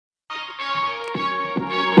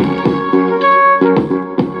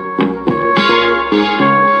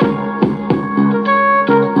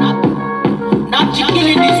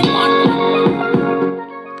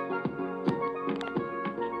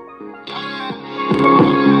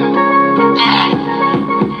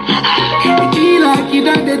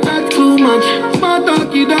much. Small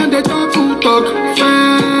talk, you don't they talk who talk.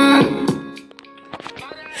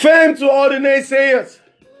 Fame to all the naysayers.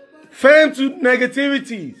 Fame to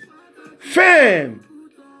negativities. Fame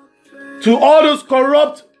to all those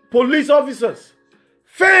corrupt police officers.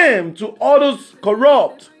 Fame to all those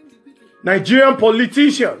corrupt Nigerian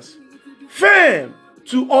politicians. Fame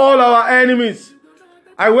to all our enemies.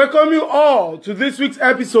 I welcome you all to this week's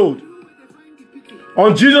episode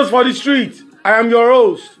on Jesus for the Street. I am your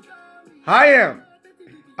host. I am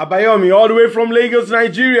Abayomi, all the way from Lagos,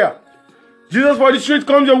 Nigeria. Jesus for the Street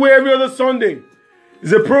comes your way every other Sunday.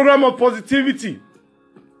 It's a program of positivity.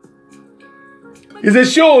 It's a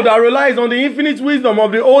show that relies on the infinite wisdom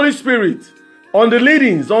of the Holy Spirit, on the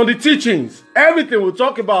leadings, on the teachings, everything we'll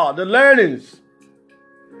talk about, the learnings.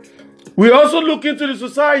 We also look into the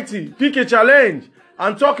society, pick a challenge,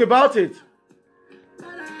 and talk about it.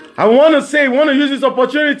 I want to use this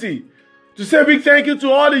opportunity to say a big thank you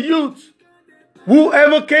to all the youth who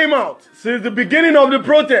ever came out since the beginning of the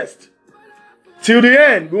protest till the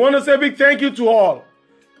end. We want to say a big thank you to all.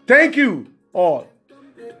 Thank you all.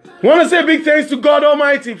 We want to say a big thanks to God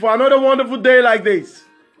Almighty for another wonderful day like this.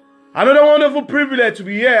 Another wonderful privilege to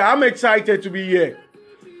be here. I'm excited to be here.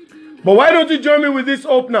 But why don't you join me with this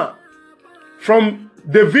opener from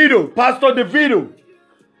Davido, Pastor Davido.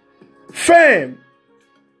 Fame.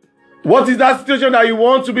 What is that situation that you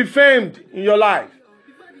want to be famed in your life?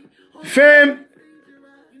 Fame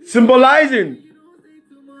symbolizing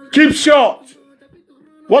keep short.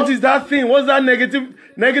 What is that thing? What's that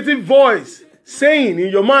negative voice saying in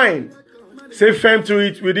your mind? Say fame to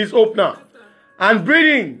it with this opener. And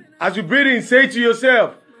breathing, as you breathe in, say to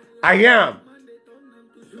yourself, I am.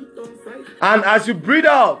 And as you breathe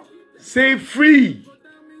out, say free.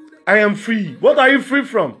 I am free. What are you free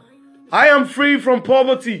from? I am free from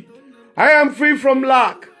poverty. I am free from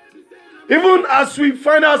lack. Even as we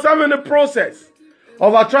find ourselves in the process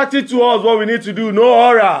of attracting to us what we need to do, no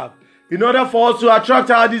horror, in order for us to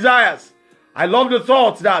attract our desires. I love the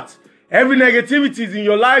thought that every negativity is in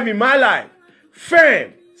your life, in my life.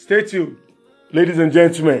 Fame. Stay tuned, ladies and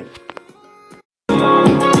gentlemen.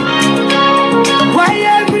 Why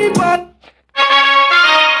everybody?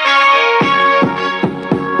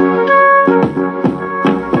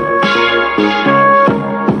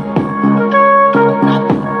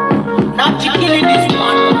 Not you killing this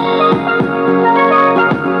one.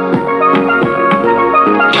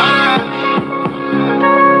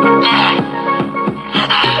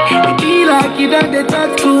 Be like you don't they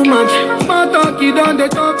talk too much. Small talk, you don't they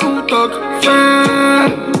talk who talk.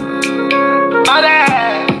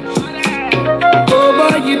 Oh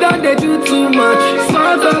boy, you don't they do too much.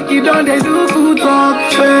 Small talk, you don't they do who talk.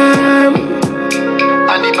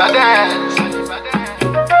 And the baddest.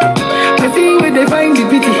 I see where they find the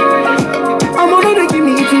pity. I'm gonna they give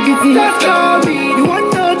me itty bitty. Just call me. You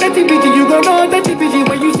want know that bitty, you gon' know that bitty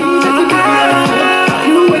when you see that bitty.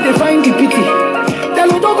 You where they find the pity. Tell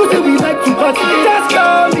them don't say we like to party. Just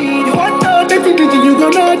call me. You want know that bitty, you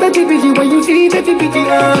gon' know that bitty when you see that bitty.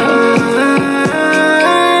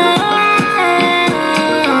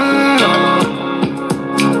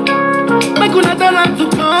 Make una tell them to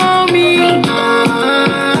call me.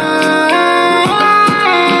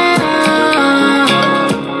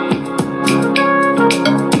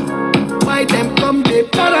 Why them come they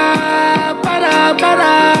para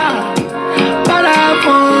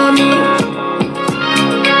for me?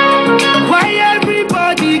 Why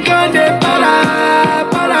everybody come they para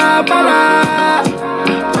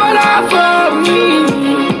for me?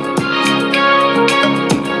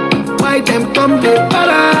 Why them come they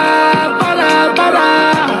para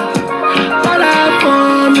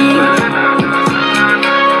for me?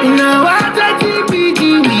 Now I let it be,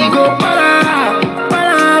 we go para,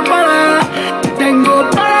 then go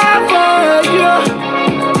para for you.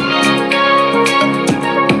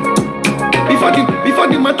 Before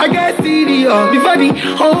the matter gets serious, before the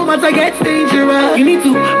whole matter gets dangerous, you need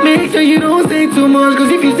to make sure you don't say too much. Cause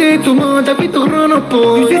if you say too much, I feel to run up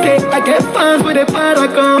on. You see say, I get fans with the para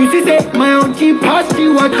come. You see say, my own cheap past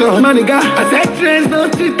you I come. Man, nigga, I said trends, no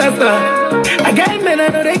street star. I got men, I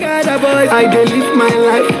know they got a boys. I dey live my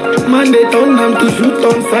life. Man, they turn them to shoot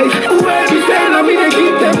on sight. Whoever say, I mean, they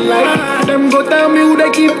keep them life. Them go tell me who they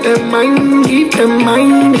keep them mind. Keep them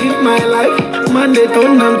mind, live my life. Man, they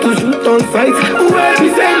turn them to shoot on sight. Whoever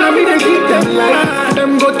say, I mean, they keep them life.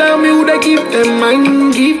 Them go tell me who they keep them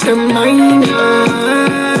mind. Keep them mind.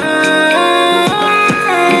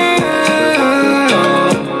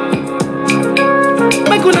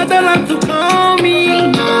 Make una tell them to call me.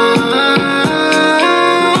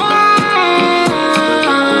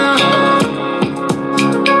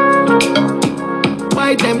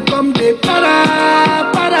 Why them come they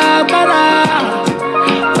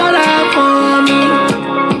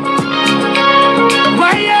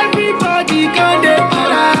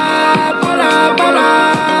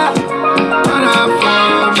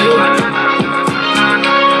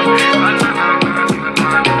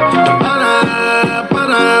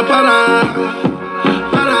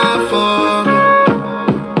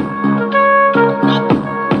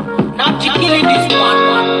killing this one.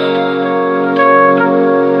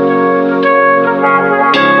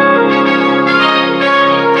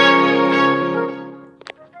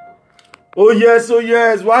 Oh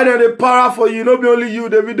yes. Why don't they para for you? Not be only you,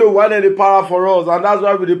 the video. Why don't they para for us? And that's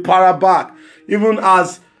why we dey para back. Even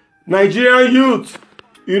as Nigerian youth,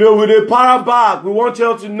 we dey para back. We want you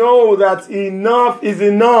all to know that enough is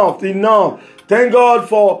enough. Enough. Thank God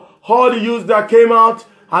for all the youth that came out,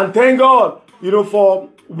 and thank God, for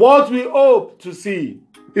what we hope to see,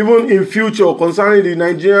 even in future concerning the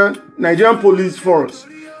Nigerian police force.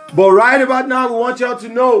 But right about now, we want you all to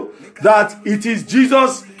know that it is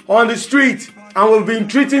Jesus on the street, and we've been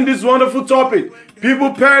treating this wonderful topic.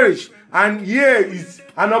 People perish, and here is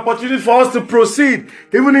an opportunity for us to proceed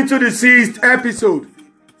even into the 6th episode.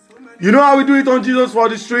 You know how we do it on Jesus for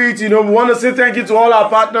the Street. We want to say thank you to all our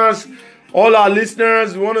partners, all our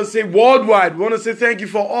listeners. We want to say worldwide. We want to say thank you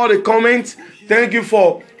for all the comments. Thank you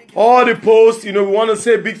for all the posts. We want to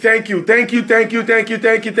say big thank you. Thank you.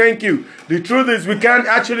 The truth is we can't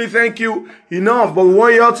actually thank you enough, but we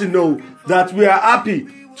want you all to know that we are happy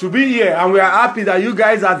to be here, and we are happy that you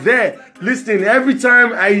guys are there listening. Every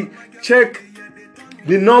time I check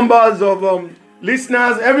the numbers of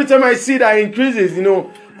listeners, every time I see that increases,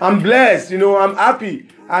 I'm blessed, I'm happy.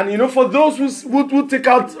 And for those who take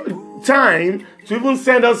out time to even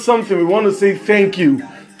send us something, we want to say thank you.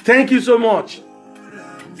 Thank you so much.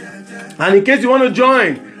 And in case you want to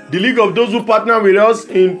join the league of those who partner with us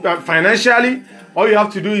in financially, all you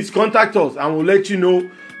have to do is contact us, and we'll let you know,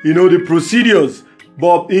 the procedures.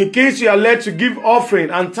 But in case you are led to give offering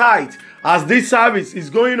and tithe, as this service is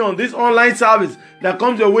going on, this online service that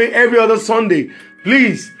comes your way every other Sunday,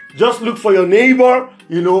 please just look for your neighbor, or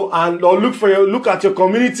look at your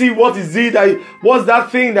community. What's that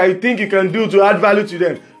thing that you think you can do to add value to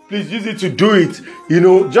them? Please use it to do it.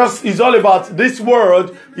 It's all about this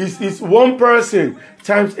world is one person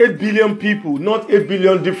times 8 billion people, not 8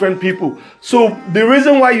 billion different people. So the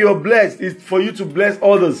reason why you are blessed is for you to bless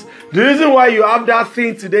others. The reason why you have that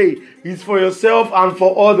thing today is for yourself and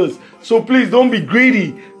for others. So please don't be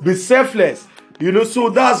greedy, be selfless. So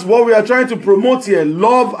that's what we are trying to promote here,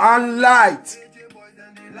 love and light.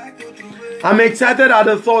 I'm excited at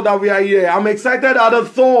the thought that we are here. I'm excited at the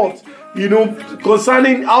thought,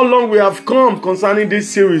 concerning how long we have come concerning this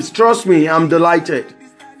series. Trust me, I'm delighted.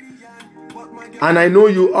 And I know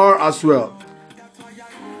you are as well.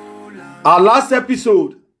 Our last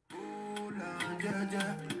episode,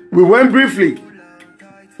 we went briefly.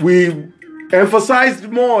 We emphasized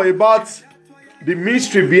more about the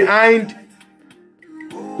mystery behind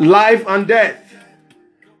life and death.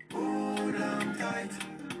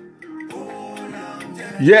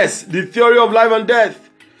 Yes, the theory of life and death.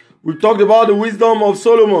 We talked about the wisdom of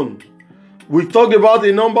Solomon. We talked about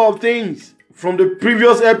a number of things from the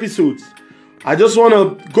previous episodes. I just want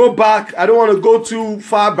to go back. I don't want to go too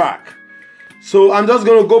far back. So I'm just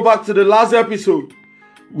going to go back to the last episode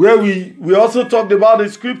where we also talked about the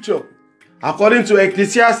scripture according to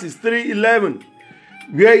Ecclesiastes 3:11,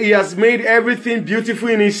 where he has made everything beautiful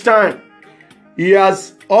in his time. He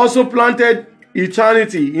has also planted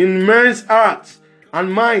eternity in men's hearts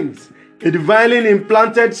and minds, a divinely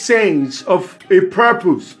implanted sense of a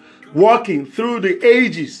purpose working through the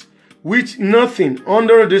ages, which nothing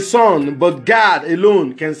under the sun but God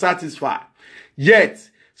alone can satisfy. Yet,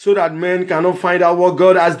 so that men cannot find out what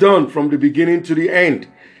God has done from the beginning to the end.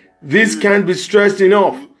 This can't be stressed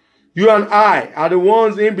enough. You and I are the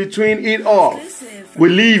ones in between it all. We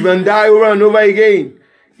live and die over and over again.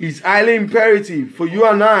 It's highly imperative for you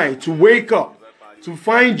and I to wake up, to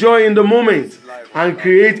find joy in the moment, and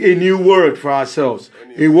create a new word for ourselves.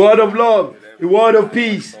 A word of love, a word of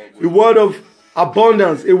peace, a word of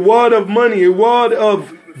abundance, a word of money, a word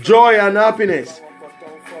of joy and happiness.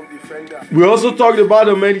 We also talked about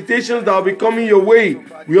the meditations that will be coming your way.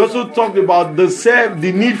 We also talked about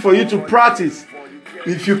the need for you to practice.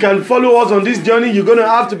 If you can follow us on this journey, you're going to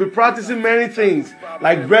have to be practicing many things,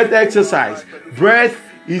 like breath exercise. Breath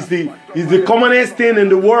is the commonest thing in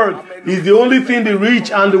the world. It's the only thing the rich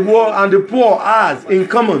and the poor has in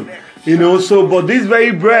common. But this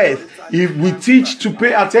very breath, if we teach to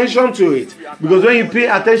pay attention to it, because when you pay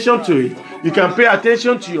attention to it, you can pay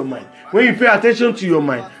attention to your mind. When you pay attention to your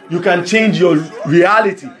mind, you can change your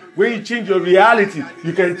reality. When you change your reality,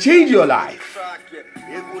 you can change your life.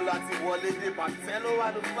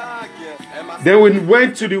 Then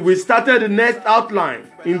we started the next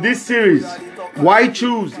outline in this series. Why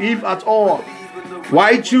choose if at all?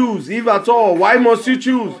 Why choose if at all? Why must you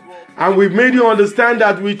choose? And we've made you understand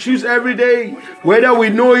that we choose every day, whether we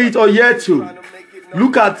know it or yet to.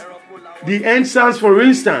 Look at the answers, for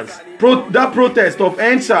instance. that protest of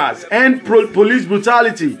EndSARS and police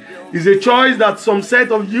brutality is a choice that some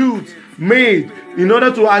set of youth made in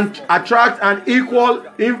order to attract an equal,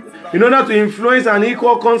 in order to influence an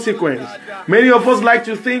equal consequence. Many of us like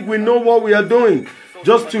to think we know what we are doing,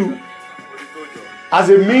 just to, as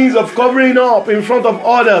a means of covering up in front of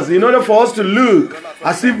others, in order for us to look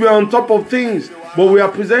as if we are on top of things. But we are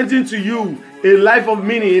presenting to you a life of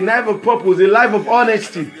meaning, a life of purpose, a life of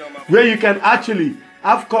honesty, where you can actually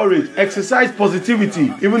have courage, exercise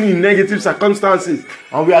positivity, even in negative circumstances.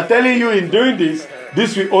 And we are telling you, in doing this,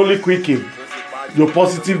 this will only quicken your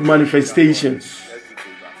positive manifestations.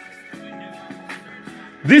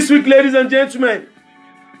 This week, ladies and gentlemen,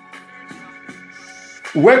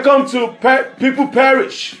 welcome to People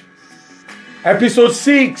Perish, episode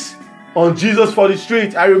 6 on Jesus for the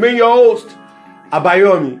Street. I remain your host,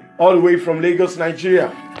 Abayomi, all the way from Lagos, Nigeria.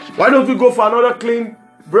 Why don't we go for another clean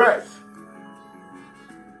breath?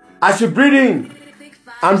 As you breathe in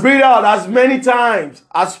and breathe out as many times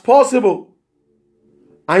as possible,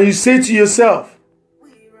 and you say to yourself,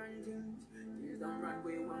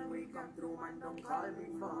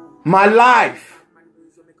 my life,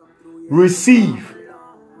 receive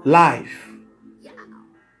life.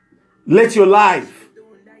 Let your life,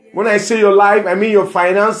 when I say your life, I mean your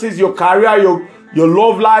finances, your career, your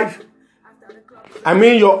love life. I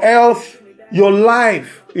mean your health, your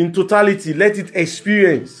life in totality. Let it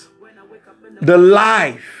experience the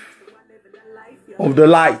life of the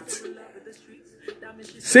light.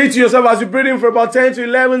 Say to yourself as you breathe in for about 10 to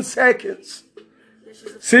 11 seconds.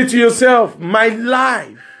 Say to yourself, my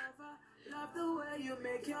life,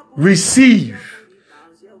 my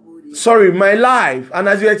life. And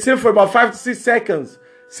as you exhale for about 5 to 6 seconds,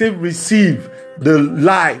 say receive the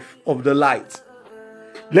life of the light.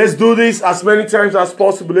 Let's do this as many times as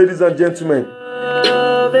possible, ladies and gentlemen.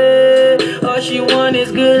 All she want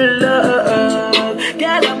is good love.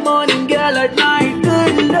 Girl at morning, girl at night,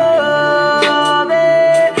 good love.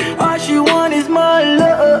 All she want is more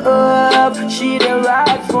love. She the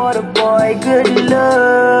ride for the boy, good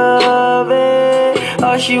love.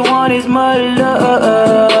 All she want is more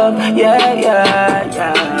love. Yeah, yeah,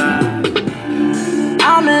 yeah.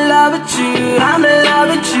 I'm in love with you, I'm in love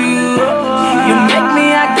with you. You make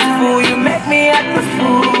me act the fool, you make me act the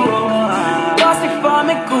fool. Boss it for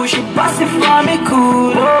me cool, she boss it for me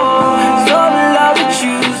cool. So in love with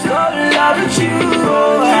you, so in love with you. I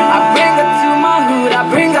bring her to my hood, I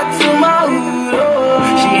bring her to my hood.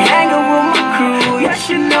 She hanging with my crew, yeah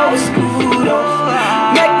she know it's cool.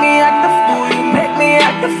 Make me act the fool, you make me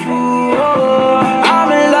act the fool.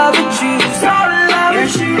 I'm in love with you, so in love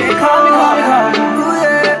with you. They call me.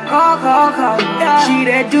 She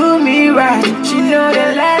that do me right, she know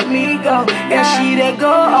that let me go. Yeah, she that go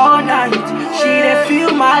all night, she that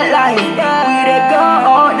feel my life. We that go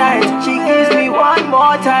all night, she gives me one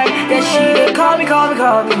more time. Yeah, she that call me. Call.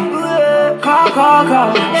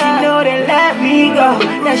 She know that let me go.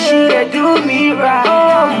 Yeah, she that do me right.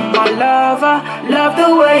 Oh, my lover, love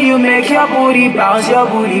the way you make your booty bounce, your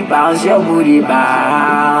booty bounce, your booty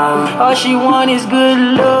bounce. All she want is good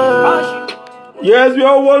love. Yes, we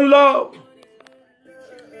all want love.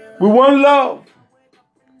 We want love.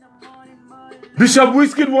 Bishop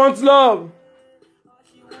Wizkid wants love.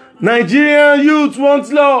 Nigerian youth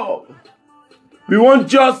wants love. We want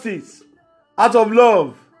justice out of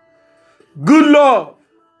love. Good love.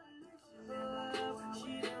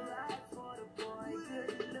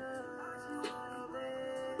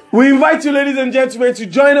 We invite you, ladies and gentlemen, to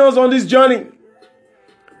join us on this journey.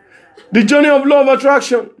 The journey of law of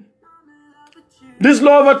attraction. This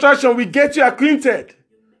law of attraction will get you acquainted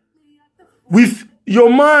with your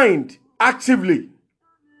mind actively.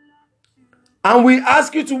 And we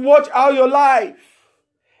ask you to watch how your life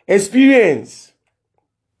experience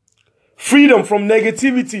freedom from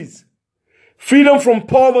negativities, freedom from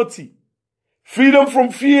poverty, freedom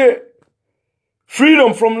from fear,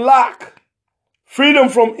 freedom from lack, freedom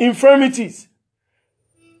from infirmities,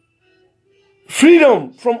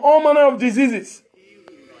 freedom from all manner of diseases.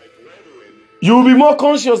 You will be more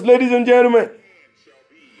conscious, ladies and gentlemen.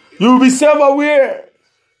 You will be self-aware.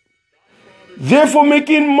 Therefore,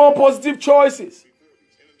 making more positive choices,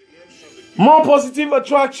 more positive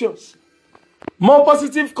attractions, more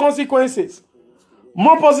positive consequences,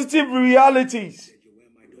 more positive realities.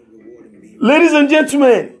 Ladies and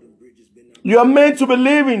gentlemen, you are meant to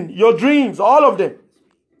believe in your dreams, all of them.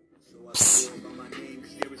 Psst.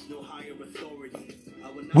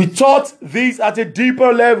 We taught this at a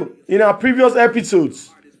deeper level in our previous episodes.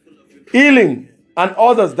 Healing and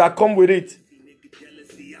others that come with it.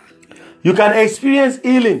 You can experience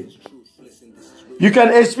healing. You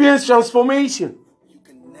can experience transformation.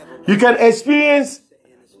 You can experience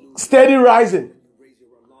steady rising.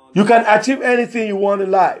 You can achieve anything you want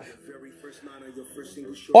in life.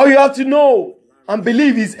 All you have to know and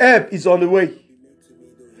believe His help is on the way.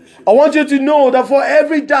 I want you to know that for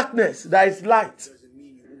every darkness, there is light.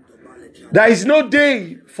 There is no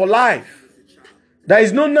day for life. There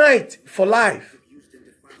is no night for life.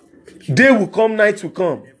 Day will come, night will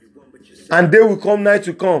come. And day will come, night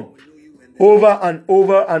will come. Over and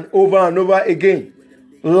over and over and over again.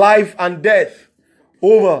 Life and death.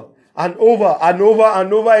 Over and over and over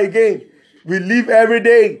and over again. We live every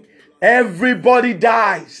day. Everybody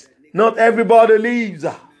dies. Not everybody lives.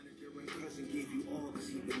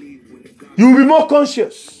 You will be more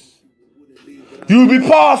conscious. You will be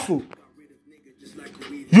powerful.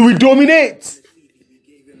 You will dominate.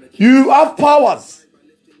 You have powers.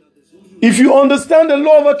 If you understand the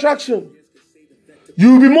law of attraction,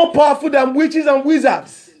 you will be more powerful than witches and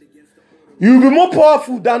wizards. You will be more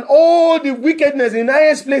powerful than all the wickedness in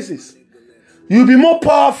highest places. You will be more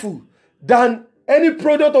powerful than any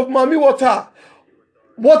product of Mami water.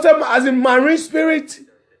 Water as in marine spirit,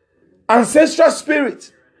 ancestral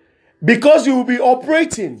spirit. Because you will be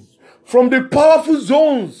operating from the powerful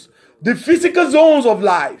zones, the physical zones of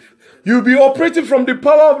life. You will be operating from the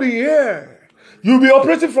power of the air. You will be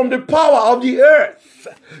operating from the power of the earth.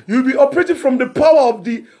 You will be operating from the power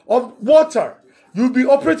of water. You will be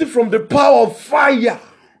operating from the power of fire.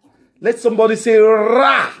 Let somebody say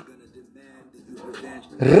Ra.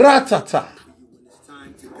 Ratata.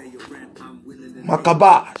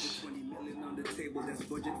 Makabash.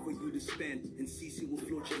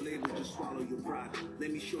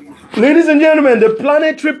 Ladies and gentlemen, the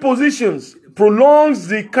planetary positions prolongs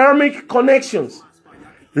the karmic connections,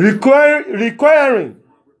 requiring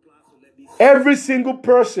every single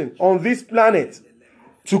person on this planet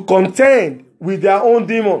to contend with their own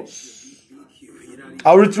demons.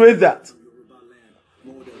 I'll reiterate that.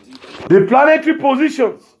 The planetary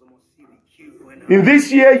positions in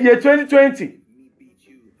this year 2020,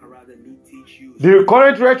 the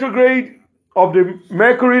current retrograde of the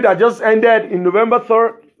Mercury that just ended in November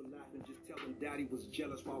 3rd,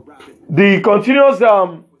 the continuous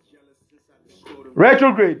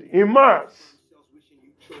retrograde in Mars,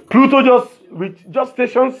 Pluto just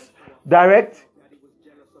stations direct,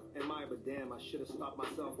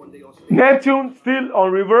 Neptune still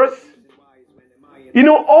on reverse. You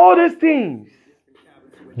know, all these things.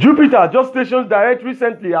 Jupiter just stations direct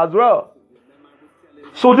recently as well.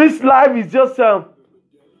 So this life is just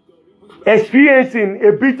experiencing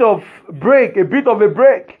a bit of a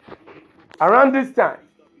break around this time.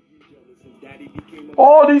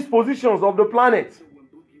 All these positions of the planet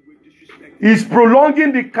is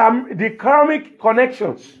prolonging the karmic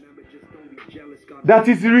connections that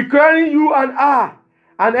is requiring you and I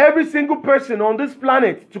and every single person on this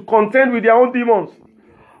planet to contend with their own demons.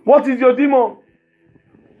 What is your demon?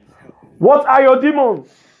 What are your demons?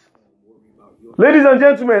 Ladies and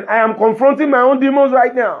gentlemen, I am confronting my own demons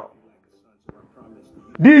right now.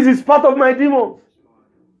 This is part of my demons.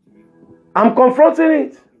 I'm confronting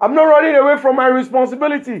it. I'm not running away from my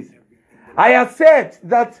responsibilities. I accept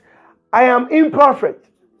that I am imperfect.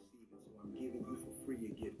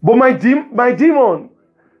 But my demon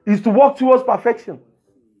is to walk towards perfection.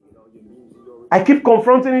 I keep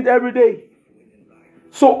confronting it every day.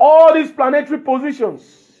 So all these planetary positions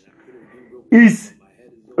is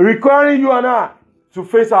requiring you and I to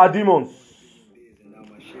face our demons.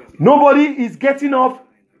 Nobody is getting off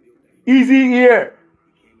easy here.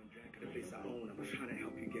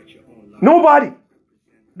 Nobody.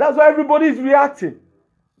 That's why everybody is reacting.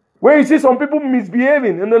 When you see some people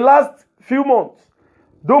misbehaving in the last few months,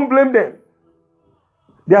 don't blame them.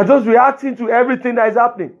 They are just reacting to everything that is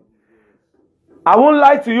happening. I won't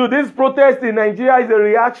lie to you, this protest in Nigeria is a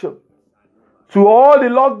reaction to all the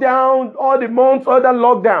lockdown, all the months under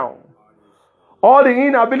lockdown, all the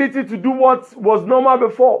inability to do what was normal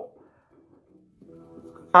before,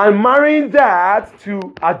 and marrying that to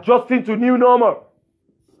adjusting to new normal.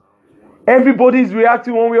 Everybody is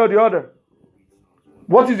reacting one way or the other.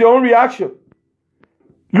 What is your own reaction?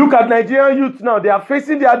 Look at Nigerian youth now. They are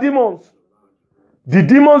facing their demons. The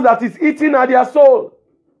demons that is eating at their soul.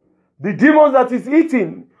 The demons that is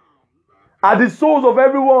eating at the souls of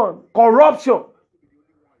everyone. Corruption.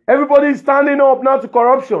 Everybody is standing up now to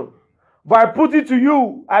corruption. But I put it to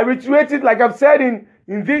you, I reiterate it like I've said in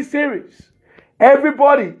this series.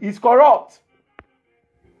 Everybody is corrupt.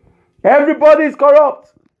 Everybody is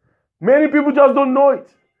corrupt. Many people just don't know it.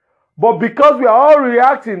 But because we are all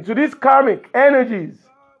reacting to these karmic energies,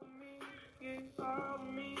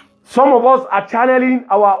 some of us are channeling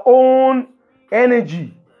our own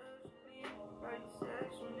energy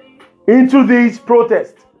into these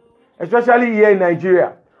protests, especially here in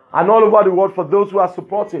Nigeria and all over the world for those who are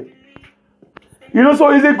supporting. So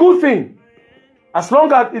it's a good thing as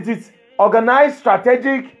long as it is organized,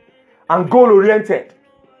 strategic, and goal-oriented.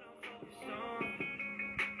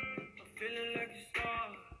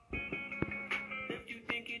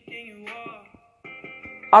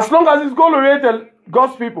 As long as it's goal-oriented,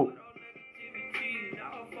 God's people.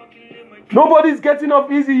 Nobody's getting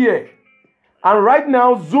off easy here. And right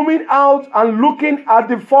now, zooming out and looking at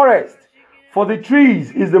the forest for the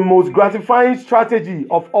trees is the most gratifying strategy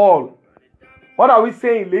of all. What are we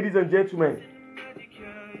saying, ladies and gentlemen?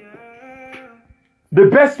 The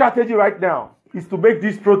best strategy right now is to make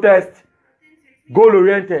this protest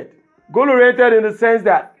goal-oriented. Goal-oriented in the sense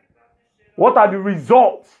that, what are the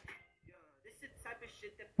results?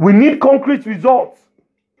 We need concrete results.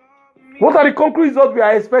 What are the concrete results we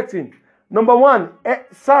are expecting? Number one,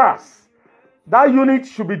 SARS. That unit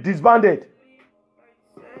should be disbanded.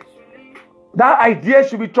 That idea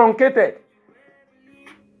should be truncated.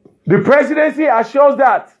 The presidency assures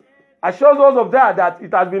us of that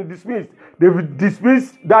it has been dismissed. They've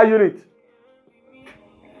dismissed that unit.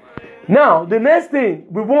 Now, the next thing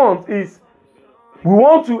we want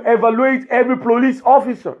to evaluate every police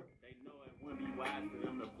officer.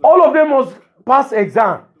 All of them must pass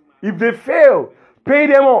exam. If they fail, pay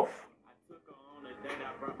them off.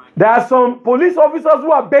 There are some police officers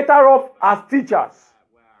who are better off as teachers.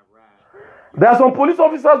 There are some police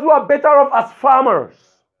officers who are better off as farmers.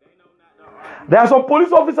 There are some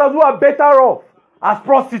police officers who are better off as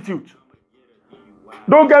prostitutes.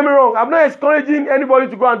 Don't get me wrong. I'm not encouraging anybody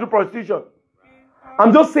to go and do prostitution.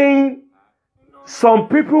 I'm just saying some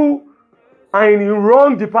people are in the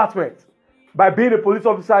wrong department by being a police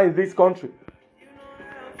officer in this country.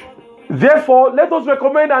 Therefore, let us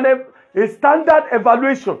recommend a standard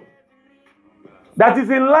evaluation that is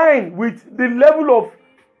in line with the level of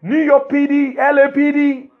New York PD,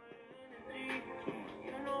 LAPD,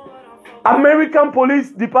 American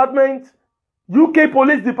Police Department, UK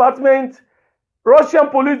Police Department, Russian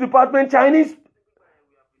Police Department, Chinese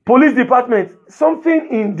Police Department, something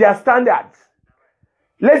in their standards.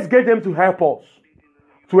 Let's get them to help us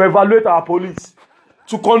to evaluate our police,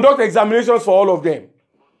 to conduct examinations for all of them.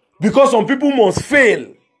 Because some people must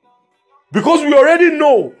fail. Because we already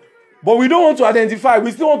know, but we don't want to identify.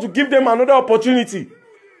 We still want to give them another opportunity.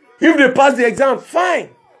 If they pass the exam,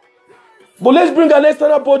 fine. But let's bring an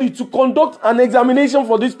external body to conduct an examination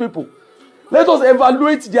for these people. Let us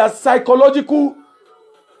evaluate their psychological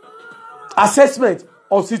assessment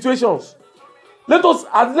of situations. Let us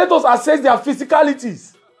assess their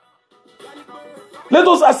physicalities. Let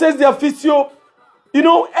us assess their physio,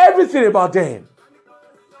 everything about them.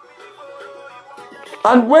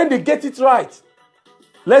 And when they get it right,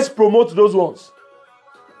 let's promote those ones.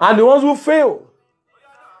 And the ones who fail,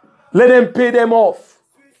 let them pay them off.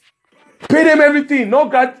 Pay them everything.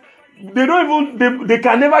 They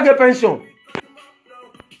can never get pension.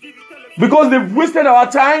 Because they've wasted our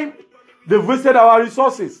time, they've wasted our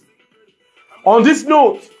resources. On this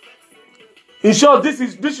note, in short, this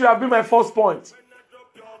should have been my first point.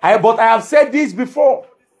 But I have said this before.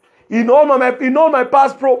 In all my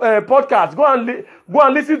past podcasts, go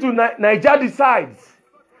and listen to Niger Decides,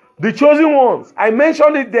 the chosen ones. I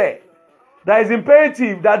mentioned it there. That is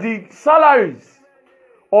imperative that the salaries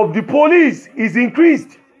of the police is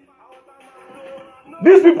increased.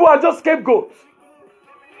 These people are just scapegoats.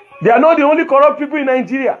 They are not the only corrupt people in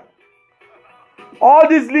Nigeria. All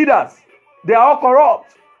these leaders, they are all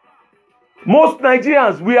corrupt. Most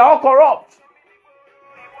Nigerians, we are all corrupt.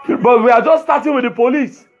 But we are just starting with the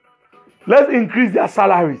police. Let's increase their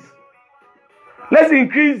salaries. Let's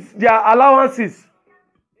increase their allowances.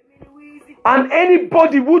 And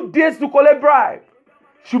anybody who dares to collect bribe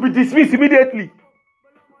should be dismissed immediately.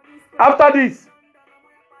 After this,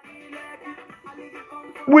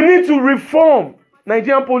 we need to reform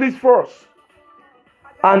Nigerian police first.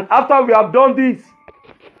 And after we have done this,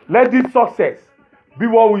 let this success be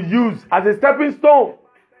what we use as a stepping stone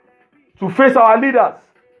to face our leaders,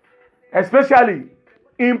 especially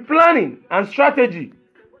in planning and strategy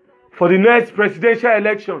for the next presidential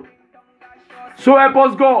election. So help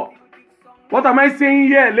us God. What am I saying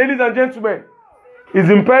here, ladies and gentlemen? It's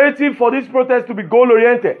imperative for this protest to be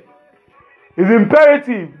goal-oriented. It's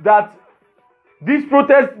imperative that this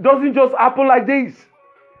protest doesn't just happen like this.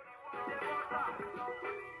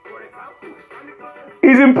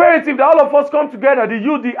 It's imperative that all of us come together, the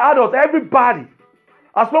youth, the adults, everybody,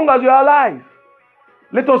 as long as we are alive.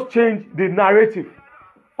 Let us change the narrative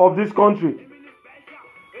of this country.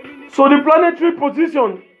 So the planetary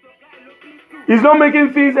position is not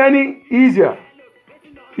making things any easier.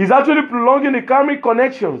 is actually prolonging the karmic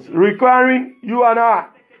connections, requiring you and I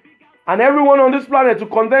and everyone on this planet to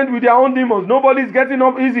contend with their own demons. Nobody's getting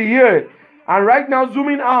up easy here. And right now,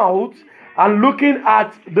 zooming out and looking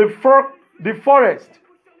at the forest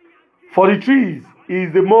for the trees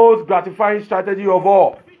is the most gratifying strategy of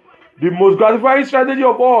all. The most gratifying strategy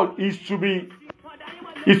of all is to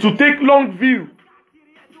take long view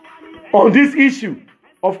on this issue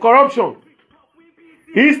of corruption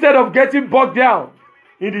instead of getting bogged down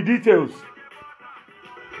in the details.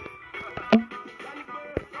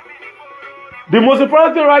 The most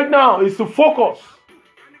important thing right now is to focus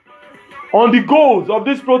on the goals of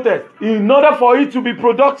this protest in order for it to be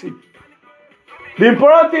productive. The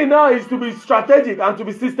important thing now is to be strategic and to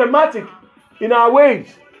be systematic in our ways.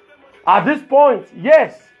 At this point,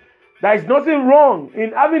 yes, there is nothing wrong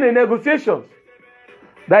in having a negotiation.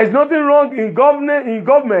 There is nothing wrong in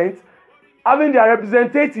government having their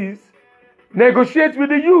representatives negotiate with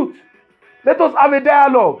the youth. Let us have a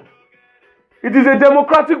dialogue. It is a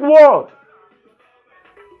democratic world.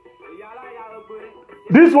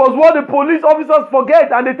 This was what the police officers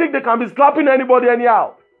forget, and they think they can be slapping anybody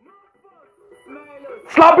anyhow.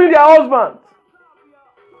 Slapping their husbands.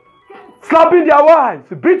 Slapping their wives.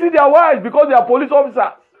 Beating their wives because they are police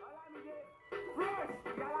officers.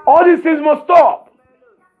 All these things must stop.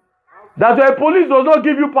 That the police does not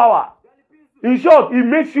give you power. In short, it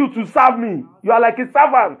makes you to serve me. You are like a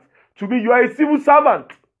servant to me. You are a civil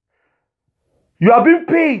servant. You are being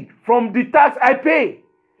paid from the tax I pay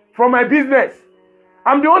from my business.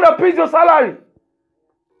 I'm the one that pays your salary.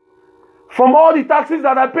 From all the taxes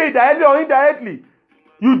that I pay, directly or indirectly.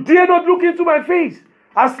 You dare not look into my face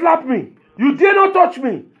and slap me. You dare not touch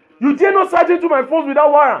me. You dare not search into my phone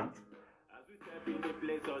without warrant.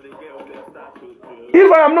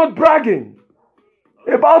 If I am not bragging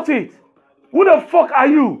about it, who the fuck are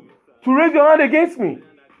you to raise your hand against me?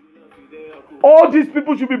 All these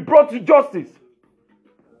people should be brought to justice.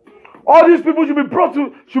 All these people should be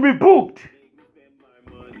booked.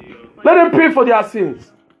 Let them pay for their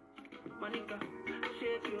sins.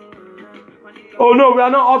 Oh no, we are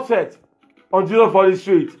not upset on Jesus for the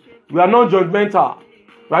street. We are not judgmental.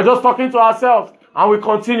 We are just talking to ourselves, and we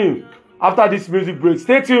continue after this music break.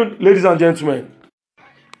 Stay tuned, ladies and gentlemen.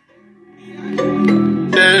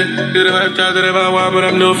 But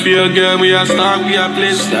I'm no fear girl. We are star, we are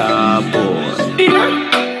play star boy.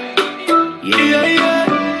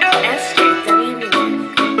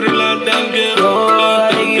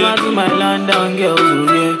 My London girls,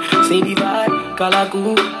 oh yeah. Say the vibe,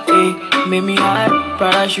 Kalaku, eh. Make me high,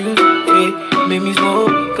 parachute, eh. Make me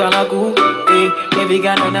smoke, Kalaku, eh. Baby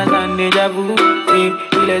can understand deja vu, eh.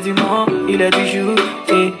 Il est du monde, il est du chou,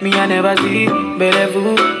 eh. Me I never see,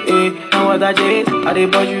 bellevue, eh. Now what I chase, I dey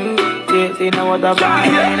bought you, yeah. Say now what I buy,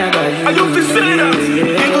 I got you. I don't feel say that.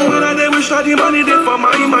 Even when I dey wish all the money dey for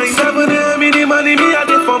my mind. 7 a.m. the money me I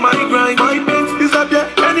dey for my grind. My pains disappear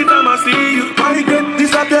anytime I see you. My regret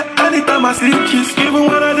disappear anytime I see kiss. Even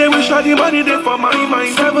when I dey wish all the money dey for my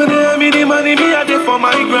mind. 7 a.m. the money me I dey for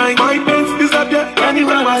my grind. My pains disappear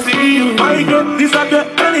anytime I see you. My regret disappear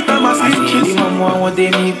anytime I see kiss. Mama want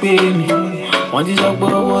they me pay me. Want this up,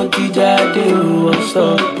 what did I do? What's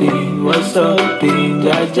stopping?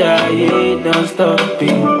 Jaja, yeah, don't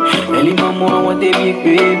stopping. Ellie mama want they me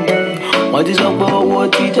pay me. Want this up,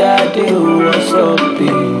 what did I do? What's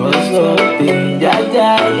stopping? Jaja,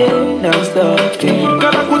 yeah, don't stopping.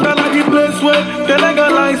 Calacuta like the place where they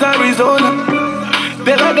legalize Arizona.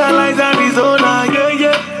 They legalize Arizona,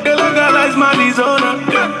 yeah. They legalize Arizona,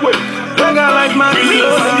 yeah. Legalize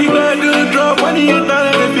Arizona. The bed will drop when he enter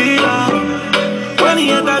the feel. When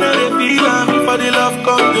he enter the feel, before the love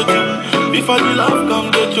come get you. Before the love come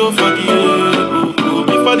get you for the air.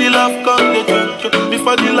 Before the love come get you.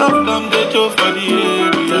 Before the love come get you for the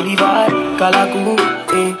air. Say the vibe, Kalaku,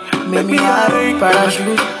 eh. Make me high,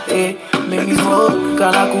 parachute, eh. Make me smoke,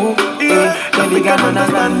 Kalaku, eh. Baby can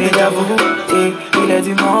understand deja vu, eh. Il est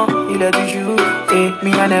du monde, il est du chou, eh.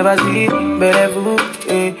 Me I never see, bellevue,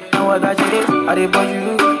 eh. Now what I chase, I dey bought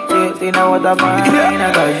you, eh. Say now what I find,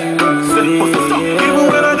 I got you. Even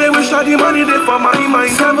when I dey wish all the money dey for my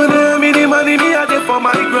mind. 7 a.m. the money me I dey for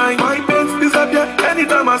my grind. My pains disappear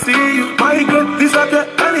anytime I see you. My regret disappear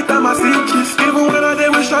anytime I see kiss. Even when I dey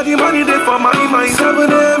wish all the money dey for my mind.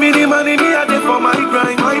 7 a.m. the money me I dey for my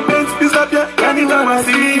grind. My pains disappear anytime I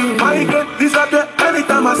see you. My regret disappear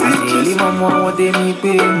anytime I see kiss. Ellie mama want they me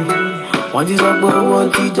pay me. Want this up,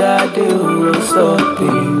 what did I do? What's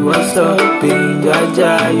stopping?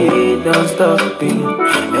 Jaja, yeah, don't stopping.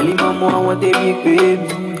 Ellie mama want they me pay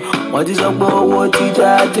me. Want this up, what did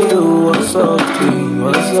I do? What's stopping?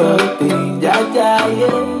 Jaja,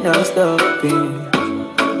 yeah, don't stopping.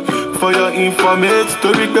 For your informate,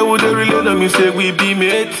 story pe we dey relate, no me say we be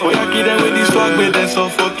mates. Oh yeah, kid them with this swag, but then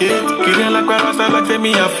suffocate. Kid them like Rasta, like say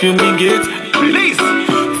me a fumigate. Release.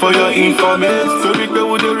 For your informate, story pe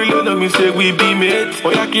we dey relate, no me say we be mates. Oh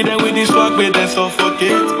yeah, kid them with this swag, but then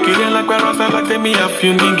suffocate. Kid them like Rasta, like say me a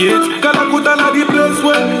fumigate. Calacuta na the place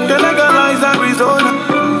where they legalize Arizona.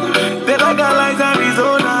 They legalize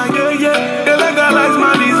Arizona, yeah yeah. They legalize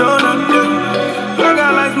Arizona, yeah.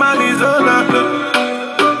 Legalize Arizona, yeah.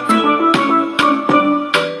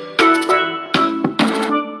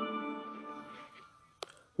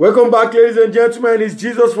 Welcome back, ladies and gentlemen. It's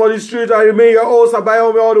Jesus for the Street. I remain your host,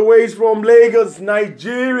 Abayomi, all the way from Lagos,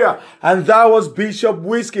 Nigeria. And that was Bishop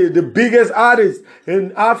Whiskey, the biggest artist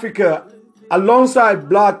in Africa, alongside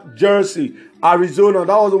Black Jersey, Arizona.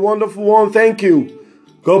 That was a wonderful one. Thank you.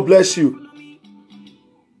 God bless you.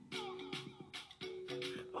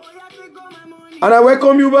 And I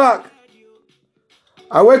welcome you back.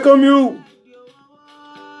 I welcome you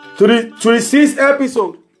to the sixth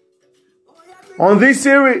episode on this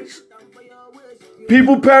series.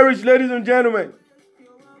 People perish, ladies and gentlemen.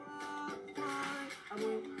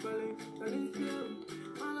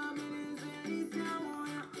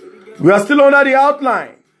 We are still under the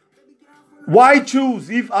outline. Why choose,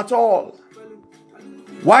 if at all?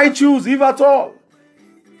 Why choose, if at all?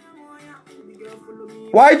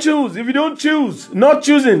 Why choose? If you don't choose, not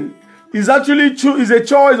choosing is actually is a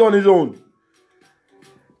choice on its own.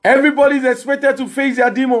 Everybody is expected to face their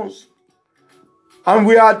demons. And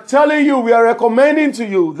we are telling you, we are recommending to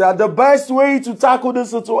you that the best way to tackle the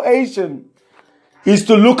situation is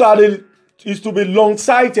to look at it, is to be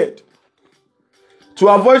long-sighted. To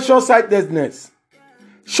avoid short-sightedness.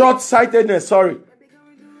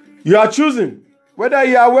 You are choosing whether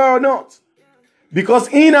you are aware or not. Because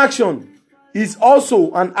inaction is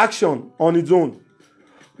also an action on its own,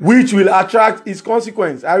 which will attract its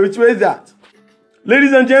consequence. I reiterate that.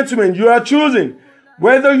 Ladies and gentlemen, you are choosing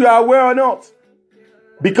whether you are aware or not.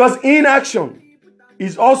 Because inaction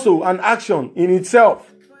is also an action in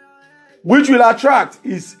itself, which will attract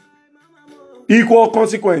its equal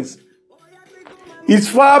consequence. It's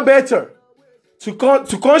far better to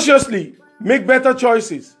consciously make better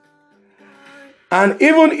choices. And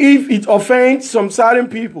even if it offends some certain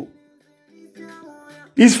people,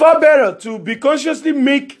 it's far better to consciously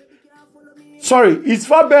make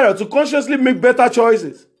better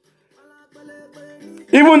choices.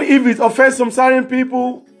 Even if it offends some certain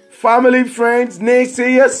people, family, friends,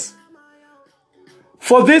 naysayers.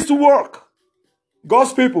 For this to work,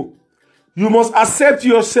 God's people, you must accept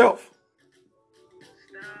yourself.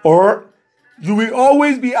 Or you will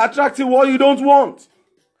always be attracting what you don't want.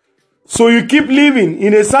 So you keep living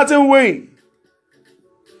in a certain way.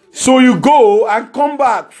 So you go and come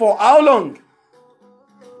back for how long?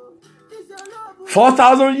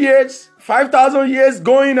 4,000 years? 5,000 years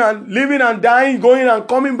going and living and dying, going and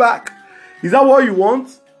coming back. Is that what you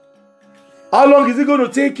want? How long is it going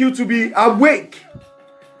to take you to be awake?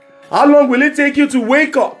 How long will it take you to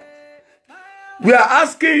wake up? We are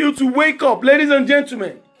asking you to wake up, ladies and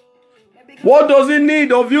gentlemen. What does it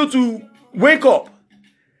need of you to wake up?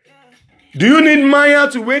 Do you need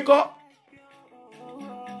Maya to wake up?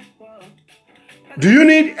 Do you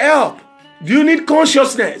need help? Do you need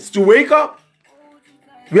consciousness to wake up?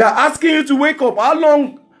 We are asking you to wake up. How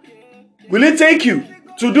long will it take you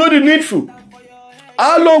to do the needful?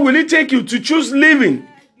 How long will it take you to choose living?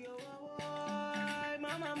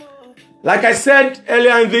 Like I said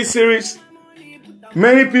earlier in this series,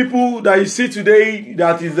 many people that you see today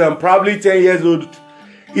that is probably 10 years old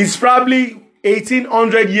is probably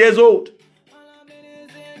 1,800 years old.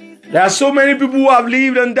 There are so many people who have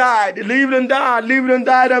lived and died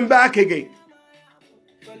and back again.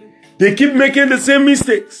 They keep making the same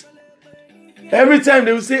mistakes. Every time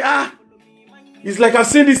they will say, it's like I've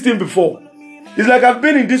seen this thing before. It's like I've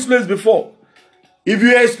been in this place before. If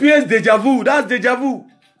you experience deja vu, that's deja vu.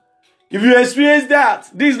 If you experience that,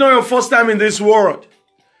 this is not your first time in this world.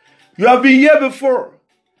 You have been here before.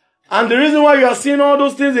 And the reason why you are seeing all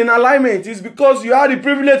those things in alignment is because you had the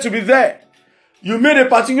privilege to be there. You made a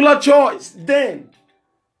particular choice. Then,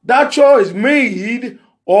 that choice made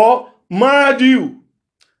or marred you.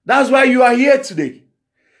 That's why you are here today.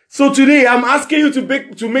 So today, I'm asking you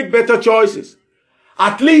to make better choices.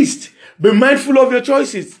 At least, be mindful of your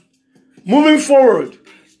choices. Moving forward,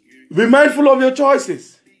 be mindful of your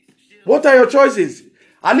choices. What are your choices?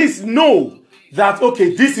 At least know that,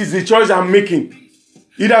 okay, this is the choice I'm making.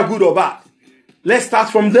 Either good or bad. Let's start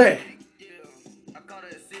from there.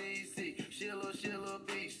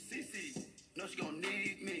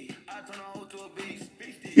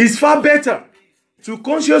 It's far better to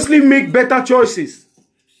consciously make better choices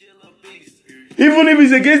Even if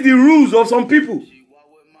it's against the rules of some people.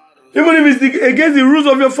 Even if it's against the rules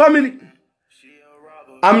of your family.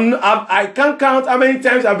 I can't count how many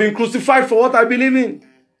times I've been crucified for what I believe in.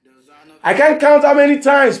 I can't count how many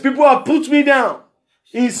times people have put me down,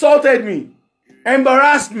 insulted me,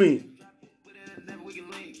 embarrassed me.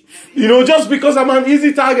 You know, just because I'm an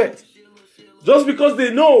easy target. Just because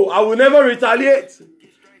they know I will never retaliate.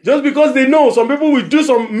 Just because they know some people will do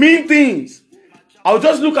some mean things. I'll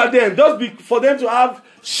just look at them for them to have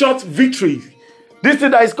short victory. This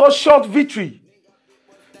thing that is called short victory.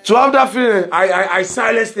 To have that feeling, I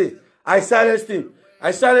silenced him. I silenced him.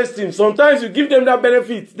 I silenced him. Sometimes you give them that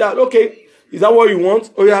benefit that, okay, is that what you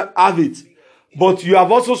want? Oh yeah, have it. But you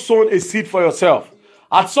have also sown a seed for yourself.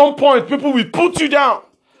 At some point, people will put you down.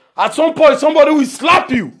 At some point, somebody will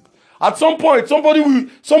slap you. At some point, somebody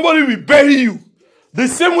will bury you. The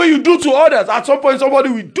same way you do to others, at some point, somebody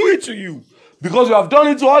will do it to you. Because you have done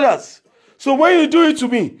it to others. So when you do it to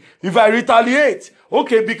me, if I retaliate,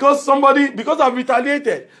 okay, because I've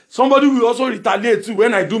retaliated, somebody will also retaliate too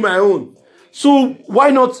when I do my own. So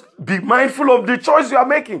why not be mindful of the choice you are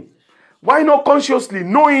making? Why not consciously,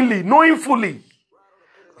 knowing fully,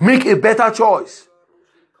 make a better choice?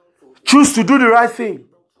 Choose to do the right thing.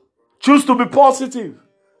 Choose to be positive.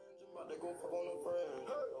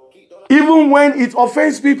 Even when it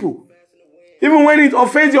offends people. Even when it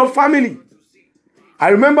offends your family. I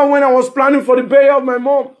remember when I was planning for the burial of my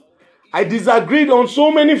mom, I disagreed on so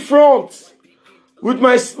many fronts with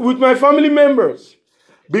my family members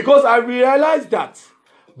because I realized that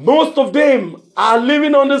most of them are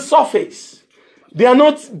living on the surface. They are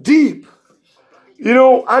not deep. You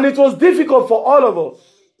know, and it was difficult for all of us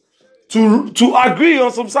to agree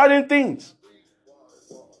on some certain things.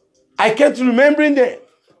 I kept remembering them.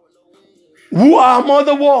 Who our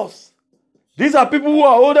mother was. These are people who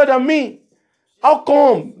are older than me. How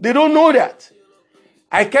come they don't know that?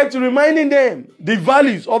 I kept reminding them the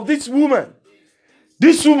values of this woman.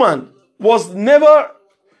 This woman was never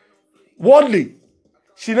worldly.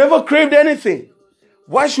 She never craved anything.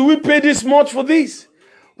 Why should we pay this much for this?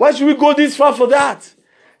 Why should we go this far for that?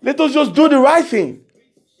 Let us just do the right thing.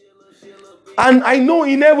 And I know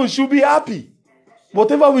in heaven she'll be happy.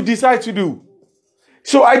 Whatever we decide to do.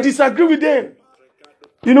 So I disagree with them.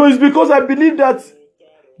 You know, it's because I believe that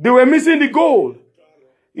they were missing the goal.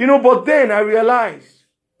 You know, but then I realized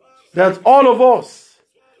that all of us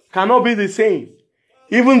cannot be the same.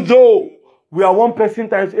 Even though we are one person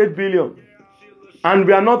times 8 billion. And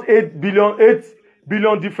we are not 8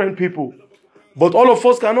 billion different people. But all of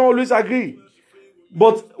us cannot always agree.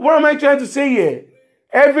 But what am I trying to say here?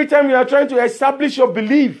 Every time you are trying to establish your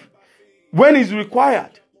belief when it's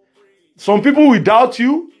required, some people will doubt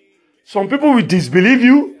you. Some people will disbelieve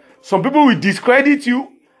you. Some people will discredit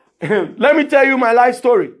you. Let me tell you my life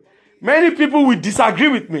story. Many people will disagree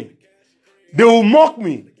with me. They will mock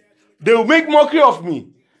me. They will make mockery of me.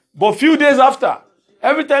 But few days after,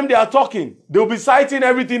 every time they are talking, they will be citing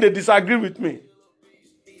everything they disagree with me.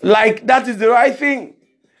 Like that is the right thing.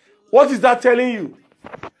 What is that telling you?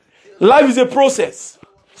 Life is a process.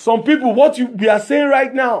 Some people, what we are saying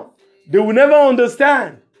right now, they will never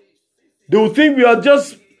understand. They will think we are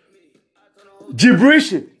just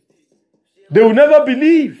gibberishing. They will never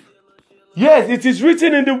believe. Yes, it is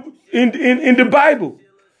written in the Bible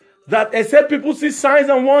that except people see signs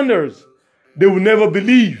and wonders, they will never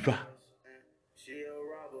believe.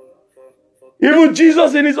 Even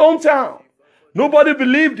Jesus in his own town, nobody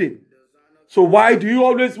believed him. So why do you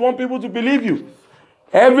always want people to believe you?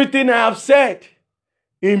 Everything I have said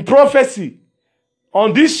in prophecy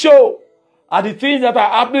on this show are the things that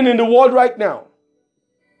are happening in the world right now.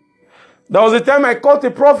 There was a time I caught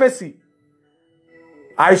a prophecy.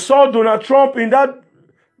 I saw Donald Trump in that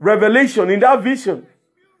revelation, in that vision.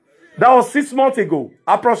 That was 6 months ago.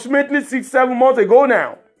 Approximately 6-7 months ago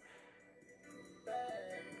now.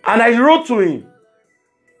 And I wrote to him,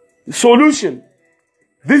 solution.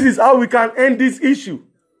 This is how we can end this issue.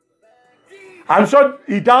 I'm sure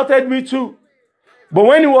he doubted me too. But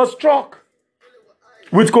when he was struck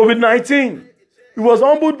with COVID-19, he was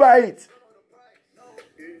humbled by it.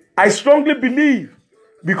 I strongly believe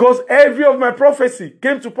because every of my prophecy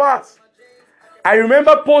came to pass. I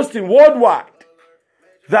remember posting worldwide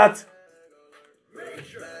that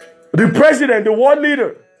the president, the world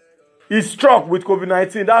leader, is struck with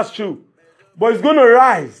COVID-19. That's true. But it's going to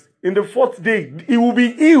rise in the 4th day. He will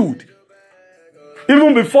be healed.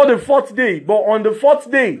 Even before the 4th day. But on the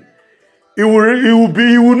 4th day, he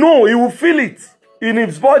will feel it in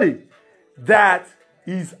his body that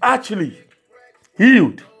he's actually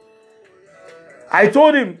healed. I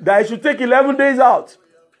told him that I should take 11 days out.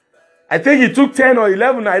 I think he took 10 or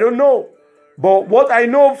 11, I don't know. But what I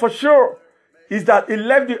know for sure is that he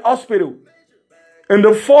left the hospital in the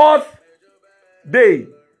 4th day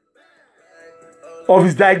of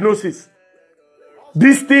his diagnosis.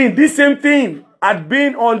 This same thing had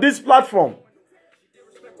been on this platform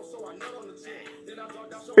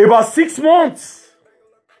about 6 months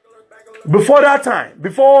before that time,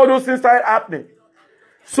 before all those things started happening.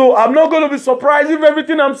 So I'm not going to be surprised if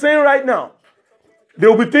everything I'm saying right now, there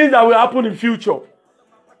will be things that will happen in future.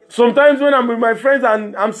 Sometimes when I'm with my friends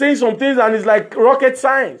and I'm saying some things and it's like rocket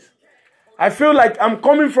science, I feel like I'm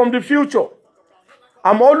coming from the future.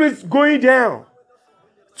 I'm always going down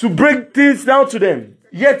to break things down to them,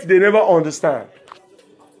 yet they never understand.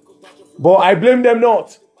 But I blame them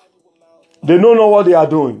not. They don't know what they are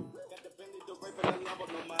doing.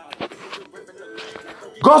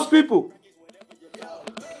 God's people,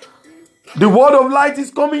 the word of light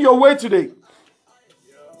is coming your way today.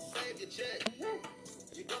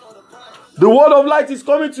 The word of light is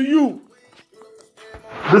coming to you.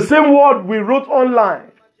 The same word we wrote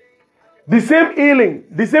online, the same healing,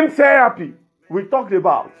 the same therapy we talked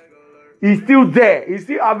about is still there. It's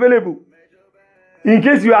still available. In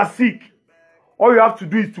case you are sick, all you have to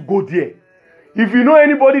do is to go there. If you know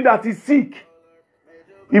anybody that is sick,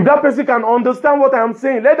 if that person can understand what I am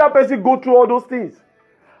saying, let that person go through all those things.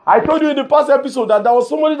 I told you in the past episode that there was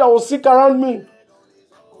somebody that was sick around me.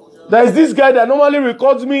 There is this guy that normally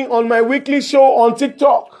records me on my weekly show on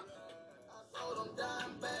TikTok.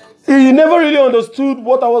 He never really understood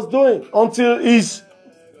what I was doing until his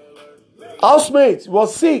housemate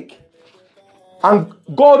was sick. And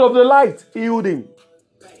God of the light healed him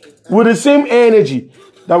with the same energy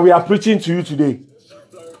that we are preaching to you today.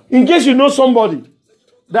 In case you know somebody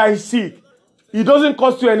that is sick, it doesn't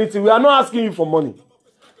cost you anything. We are not asking you for money.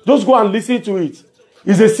 Just go and listen to it.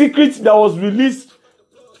 It's a secret that was released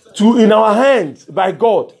in our hands by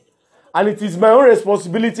God. And it is my own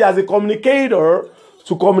responsibility as a communicator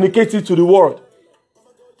to communicate it to the world.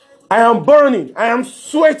 I am burning. I am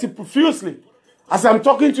sweating profusely as I'm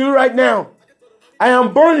talking to you right now. I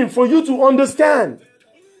am burning for you to understand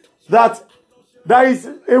that there is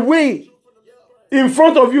a way in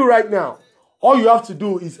front of you right now. All you have to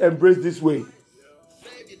do is embrace this way.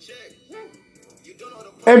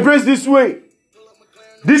 Embrace this way.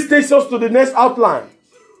 This takes us to the next outline.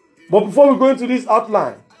 But before we go into this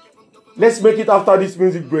outline, let's make it after this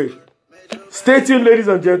music break. Stay tuned, ladies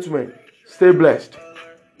and gentlemen. Stay blessed.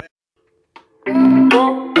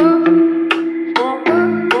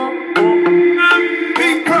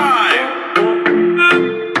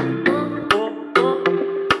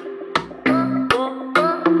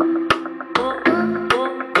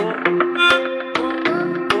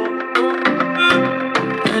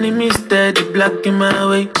 Steady blocking my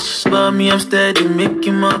way, but me I'm steady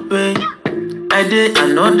making my pay. I did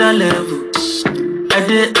another level, I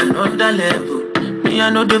did another level. Me I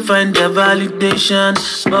know they find their validation,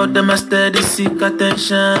 but them I steady seek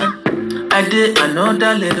attention. I did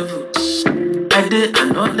another level, I did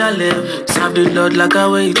another level. Serve the Lord like a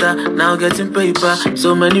waiter, now getting paper.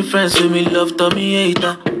 So many friends with me love Tommy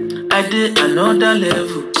hater. I did another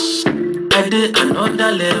level, I did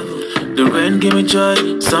another level. The rain give me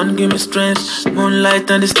joy, sun give me strength.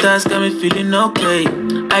 Moonlight and the stars got me feeling okay.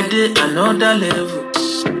 I did another level,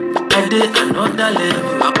 I did another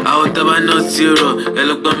level. Out of my no zero, they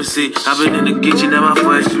look at me see. I've been in the kitchen and my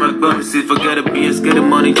voice, she might bum me see. Forget the BS, get the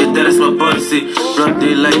money, yeah, that is my policy. Broad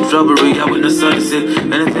daylight robbery, I with no sunset.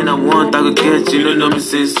 Anything I want, I could get, you know me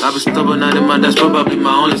since. I've been stubborn and the man, that's probably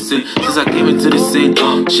my only sin. Since I came into the scene,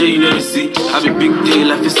 sure you know the see. I be big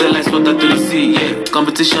deal, I feel so like what I do the see, yeah.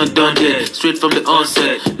 Competition done, yeah, straight from the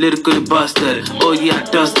onset. Lyrically busted, oh yeah,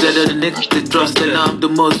 I dusted. And the niggas they trusted, now I'm the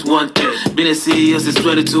most wanted. Been a CEO since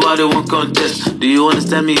 22, I don't want contest. Do you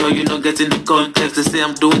understand me or you not getting the context? They say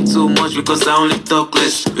I'm doing too much because I only talk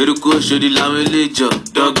less. You go show the language,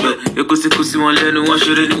 dog bet. You go see one learn one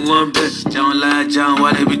show the one bet. John la John,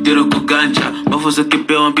 while they be there go ganja. But for so keep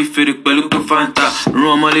on be fair, pelu go fanta.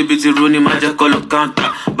 Run my liberty, run in my jack call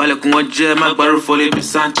counter. Balak one jam, my barrel for be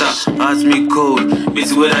Santa. Ask me cold,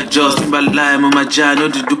 busy with I just. But lie, my jar, no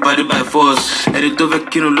to do party by force. And it over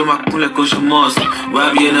kino, lo makula kosher moss.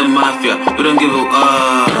 Why be in a mafia? We don't give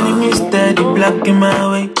a Enemy steady blocking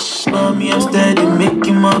my way. For me, I'm steady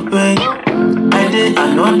making my pay. I did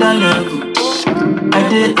another level, I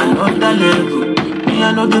did another level. Me,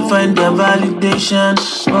 I know they find their validation,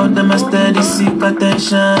 but them I steady seek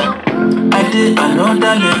attention. I did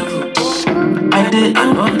another level, I did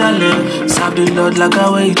another level. Serve the Lord like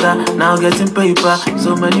a waiter, now getting paper.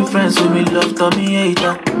 So many friends with me love Tommy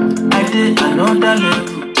hater. I did another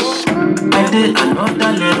level, I did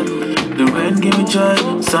another level. The rain give me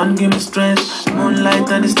joy, sun give me strength.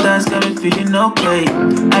 Moonlight and the stars got me feeling okay.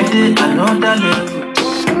 I did another level.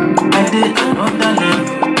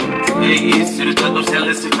 Hey, it's the top of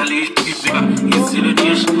Celeste, Fali, it's the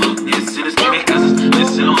dish, it's the speakers,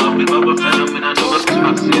 it's the happy Baba Phenomenon, and over the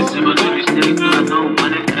box, it's the Madrid, it's the no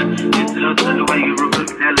money, it's the lot of the way you roll the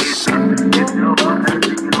it's the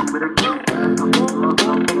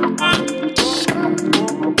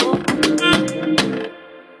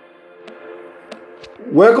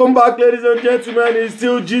Welcome back, ladies and gentlemen. It's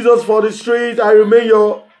still Jesus for the street. I remain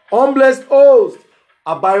your unblessed host,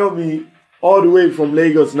 Abayomi, all the way from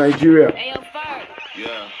Lagos, Nigeria.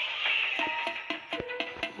 Yeah.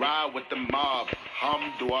 Ride with the mob.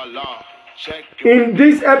 Hamdulillah. Check In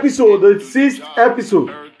this episode, the 6th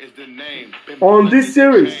episode on this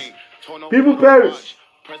series, People Perish,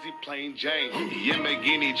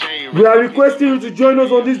 we are requesting you to join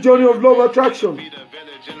us on this journey of love attraction,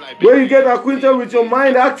 where you get acquainted with your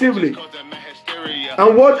mind actively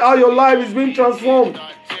and watch how your life is being transformed.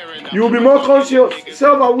 You will be more conscious,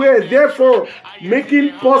 self-aware, therefore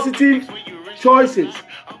making positive choices.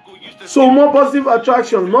 So more positive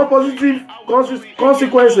attraction, more positive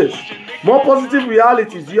consequences, more positive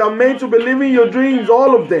realities. You are meant to believe in your dreams,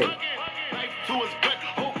 all of them.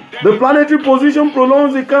 The planetary position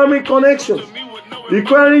prolongs the karmic connections,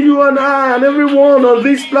 requiring you and I and everyone on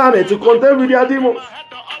this planet to contend with their demons.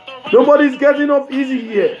 Nobody's getting off easy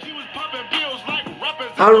here.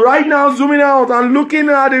 And right now, zooming out and looking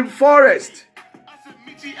at the forest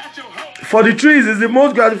for the trees is the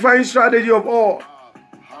most gratifying strategy of all.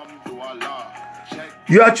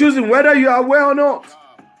 You are choosing whether you are aware or not.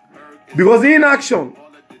 Because inaction,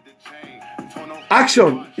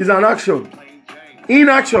 action is an action.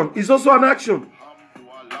 Inaction is also an action.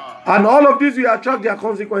 And all of this will attract their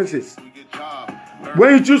consequences.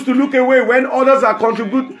 When you choose to look away, when others are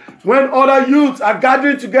contributing, when other youths are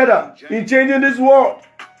gathering together in changing this world,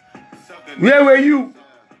 where were you?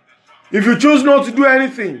 If you choose not to do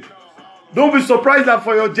anything, don't be surprised that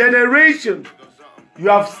for your generation, you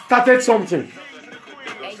have started something.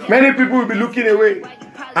 Many people will be looking away.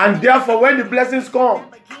 And therefore, when the blessings come,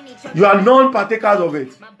 you are non-partakers of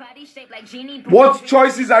it. What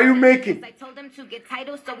choices are you making?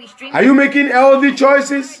 Are you making healthy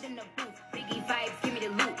choices?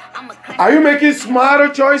 Are you making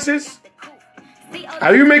smarter choices?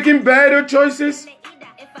 Are you making better choices?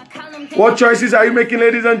 What choices are you making,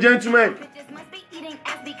 ladies and gentlemen?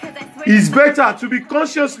 It's better to be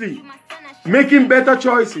consciously making better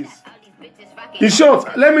choices. In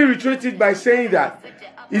short, let me reiterate it by saying that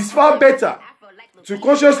it's far better to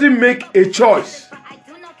consciously make a choice,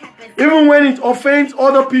 even when it offends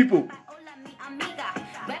other people.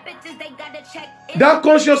 That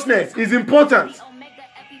consciousness is important.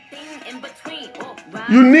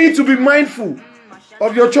 You need to be mindful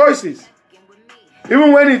of your choices,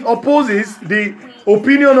 even when it opposes the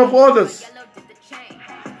opinion of others.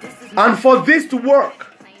 And for this to work,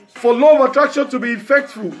 for law of attraction to be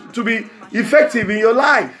effective in your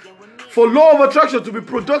life, for law of attraction to be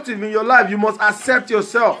productive in your life, you must accept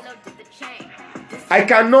yourself. I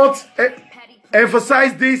cannot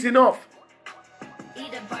emphasize this enough.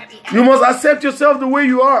 You must accept yourself the way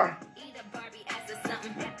you are.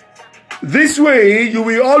 This way, you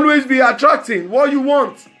will always be attracting what you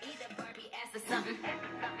want.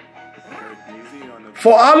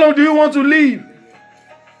 For how long do you want to live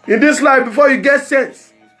in this life before you get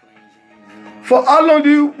sense? For how long do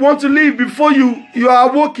you want to live before you are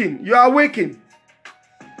awakened? You are awakened.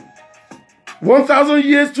 1,000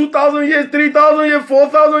 years, 2,000 years, 3,000 years,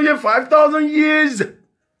 4,000 years, 5,000 years.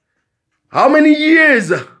 How many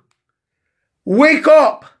years? Wake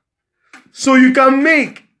up so you can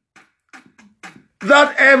make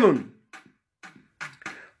that heaven.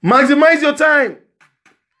 Maximize your time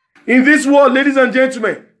in this world, ladies and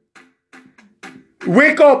gentlemen.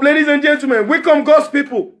 Wake up, ladies and gentlemen. Wake up, God's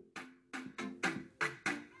people.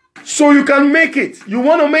 So you can make it. You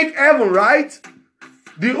want to make heaven, right?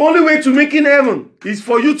 The only way to making heaven is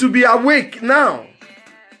for you to be awake now.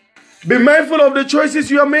 Be mindful of the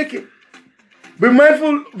choices you are making. Be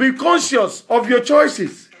mindful, be conscious of your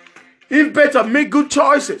choices. If better, make good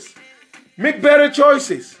choices. Make better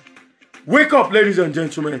choices. Wake up, ladies and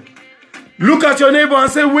gentlemen. Look at your neighbor and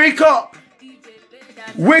say, wake up.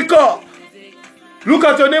 Wake up. Look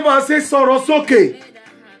at your neighbor and say, Sorosoke.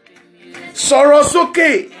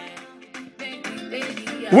 Sorosoke.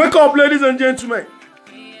 Wake up, ladies and gentlemen.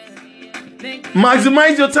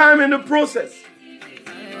 Maximize your time in the process.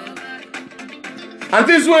 And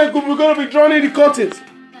this way we're going to be drawing the curtains.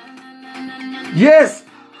 Yes.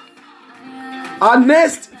 Our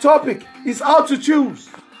next topic is how to choose.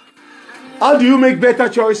 How do you make better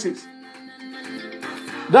choices?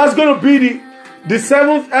 That's going to be the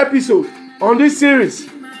 7th episode on this series.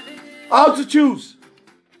 How to choose.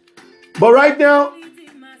 But right now,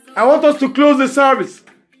 I want us to close the service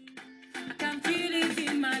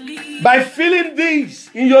by feeling this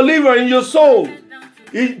in your liver, in your soul,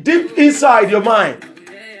 deep inside your mind.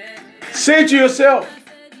 Say to yourself,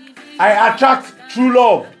 I attract true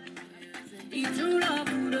love.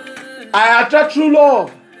 I attract true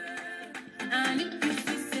love.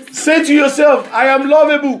 Say to yourself, I am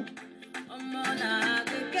lovable.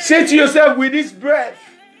 Say to yourself, with this breath,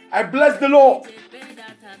 I bless the Lord.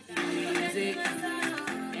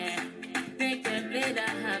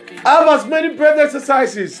 Have as many breath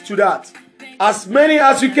exercises to that. As many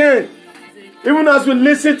as you can. Even as we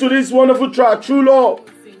listen to this wonderful track, True Love,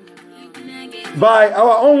 by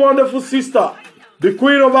our own wonderful sister, the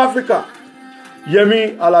Queen of Africa,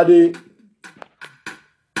 Yemi Alade.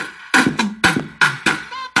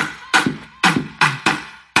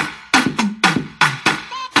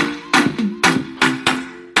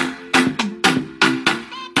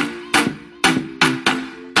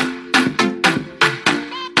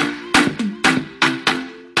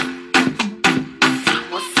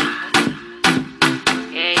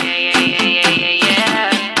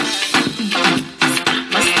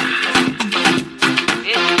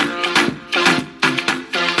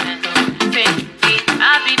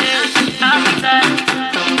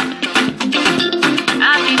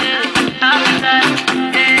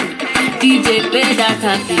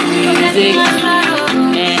 happy music.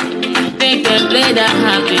 Make them play that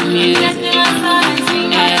happy music.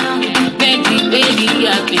 Make the baby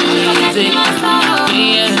happy music.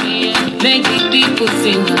 Make the people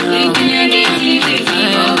sing along.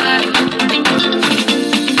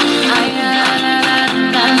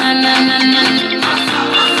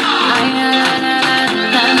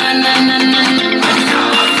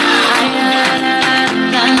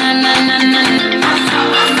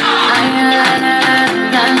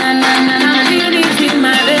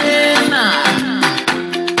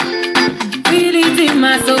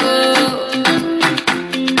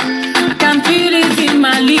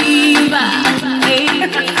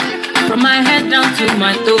 To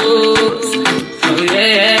my toes, oh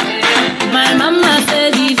yeah. My mama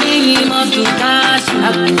said he really must to cash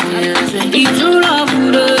up. He true love,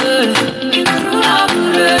 he true love.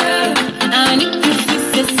 And if you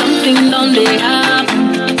say something don't they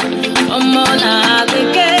happen, I'm on a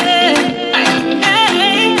weekend.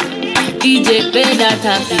 DJ play that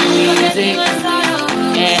happy music,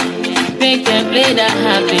 yeah. Make them play that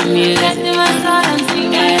happy music,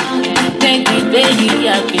 yeah. Make the baby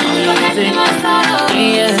happy music,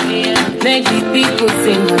 yeah. Make the people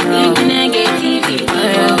sing along.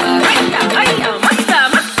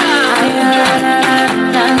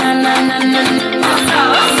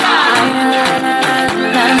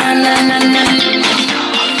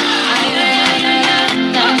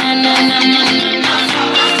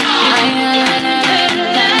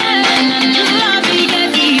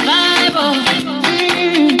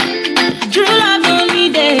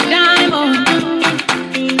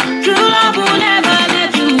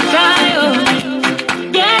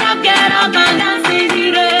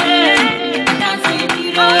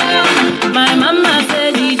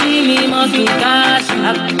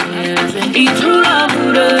 He true love,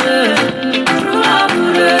 true love.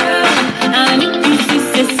 And if you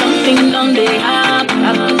say something don't they happen,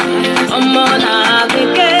 I'm on a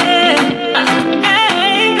weekend.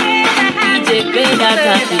 DJ play that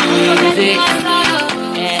happy music,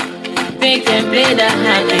 yeah. Make them play that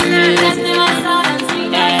happy music,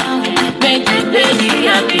 yeah. Make the baby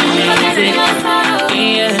happy music,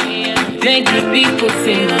 yeah. Make the people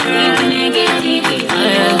sing along.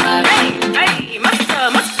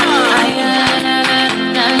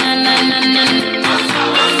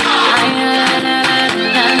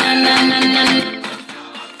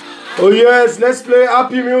 Oh yes, let's play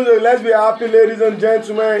happy music. Let's be happy, ladies and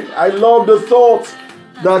gentlemen. I love the thought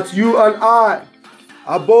that you and I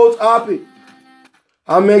are both happy.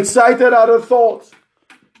 I'm excited at the thought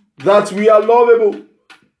that we are lovable.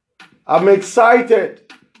 I'm excited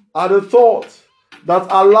at the thought that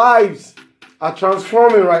our lives are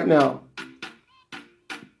transforming right now.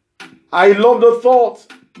 I love the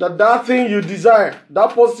thought that that thing you desire,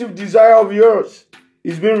 that positive desire of yours,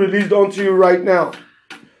 is being released onto you right now.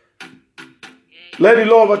 Let the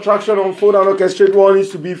law of attraction unfold and orchestrate what needs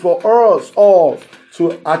to be for us all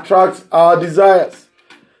to attract our desires.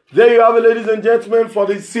 There you have it, ladies and gentlemen, for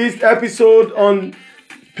the 6th episode on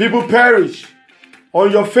People Perish.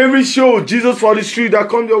 On your favorite show, Jesus for the Street, that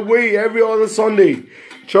comes your way every other Sunday.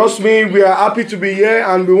 Trust me, we are happy to be here,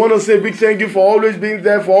 and we want to say a big thank you for always being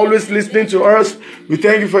there, for always listening to us. We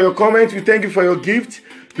thank you for your comments. We thank you for your gift.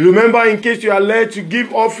 Remember, in case you are led to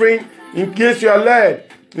give offering, in case you are led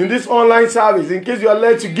in this online service, in case you are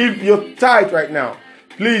led to give your tithe right now,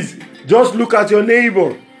 please just look at your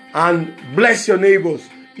neighbor and bless your neighbors.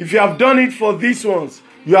 If you have done it for these ones,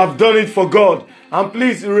 you have done it for God. And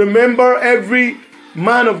please remember every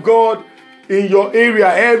man of God in your area,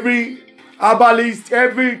 every herbalist,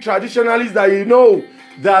 every traditionalist that you know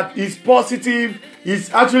that is positive, is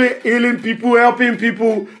actually healing people, helping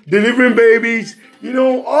people, delivering babies. You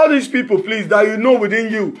know, all these people, please, that you know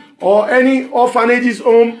within you, or any orphanage's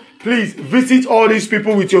home, please visit all these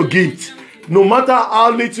people with your gifts. No matter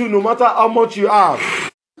how little, no matter how much you have,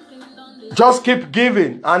 just keep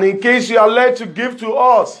giving. And in case you are led to give to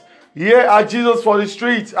us here at Jesus for the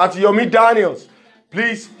Streets, at Yomi Daniels,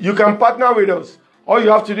 please, you can partner with us. All you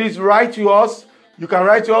have to do is write to us. You can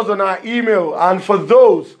write to us on our email. And for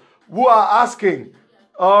those who are asking,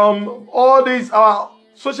 all these our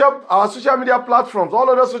social media platforms, all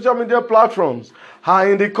other social media platforms are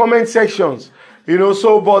in the comment sections. You know,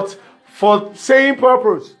 so but for same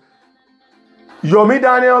purpose, Yomi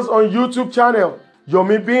Daniels on YouTube channel,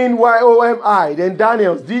 Yomi being YOMI, then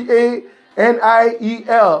Daniels DANIEL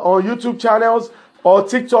on YouTube channels or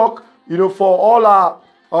TikTok. You know, for all our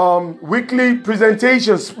weekly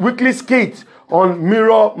presentations, weekly skits on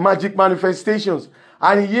Mirror Magic Manifestations.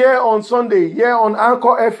 And here on Sunday, here on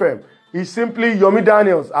Anchor FM, is simply Yomi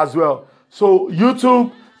Daniels as well. So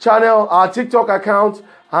YouTube channel, our TikTok account,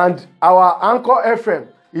 and our Anchor FM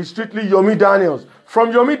is strictly Yomi Daniels.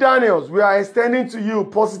 From Yomi Daniels, we are extending to you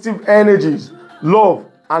positive energies, love,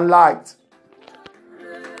 and light.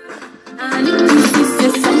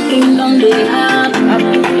 Something on the app,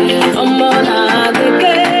 I'm on a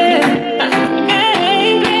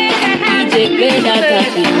play that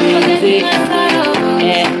happy music.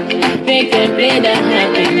 Make them play that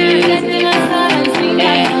happy music.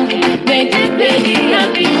 Make them play the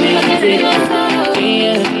happy music.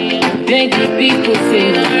 Make the people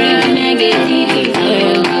feel negative.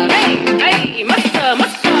 Hey, master.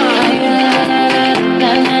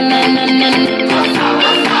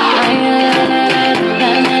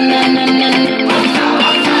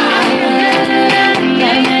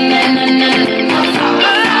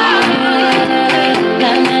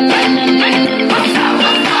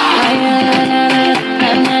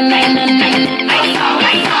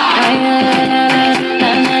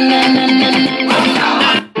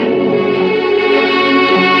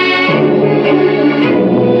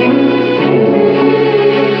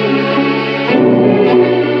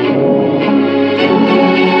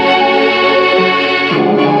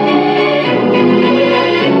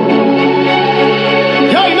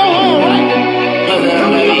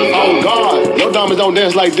 Don't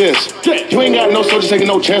dance like this. You ain't got no soldiers taking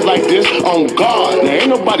no chance like this. On God, now ain't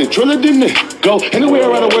nobody driller than this. Go anywhere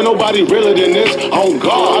around the world, nobody realer than this. On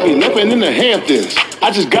God, I be living in the Hamptons.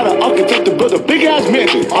 I just got an architect to build a big ass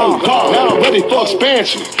mansion. On God, now I'm ready for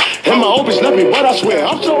expansion. And my old bitch left me, but I swear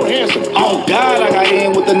I'm so handsome. On God, I got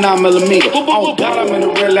in with the 9mm. On God, I'm in a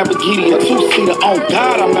real Lamborghini, a two-seater. On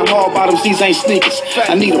God, I'm in hard bottom seats, ain't sneakers.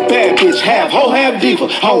 I need a bad bitch, half hoe, half diva.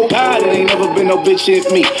 On God, it ain't never been no bitch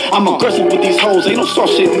hit me. I'm aggressive with these hoes, ain't no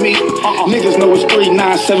soft shit in me. Niggas know it's 3,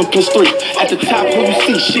 9, 7 plus 3. At the top, who you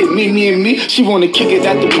see shit, me and me. She wanna kick it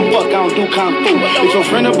after we fuck, I don't do kung fu. If your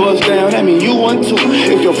friend a bust down, that mean you one too.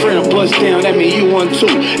 If your friend a bust down, that mean you one too.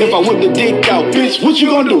 If I whip the dick out, bitch, what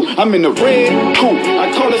you gonna do? I'm in the red coupe,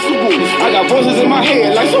 I call it Subaru. I got voices in my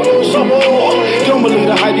head like Subaru. Don't believe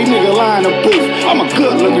the hype, these niggas lying the booth. I'm a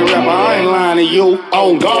good looking rapper, I ain't lying to you.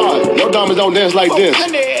 On God, your diamonds don't dance like this.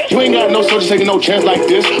 You ain't got no soldiers taking no chance like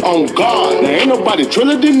this. On God, now ain't nobody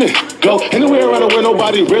driller than this. Go anywhere around the world,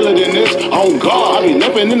 nobody realer than this. On God, I be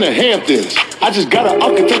living in the Hamptons. I just got an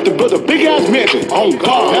architect to build a big ass mansion. On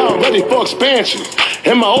God, now I'm ready for expansion.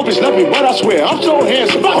 And my old bitch left me, but I swear I'm so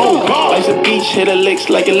handsome. On God, Life's a beach, hit a licks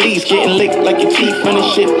like a lease, getting licked like your teeth, running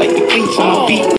shit like the cleats on my feet.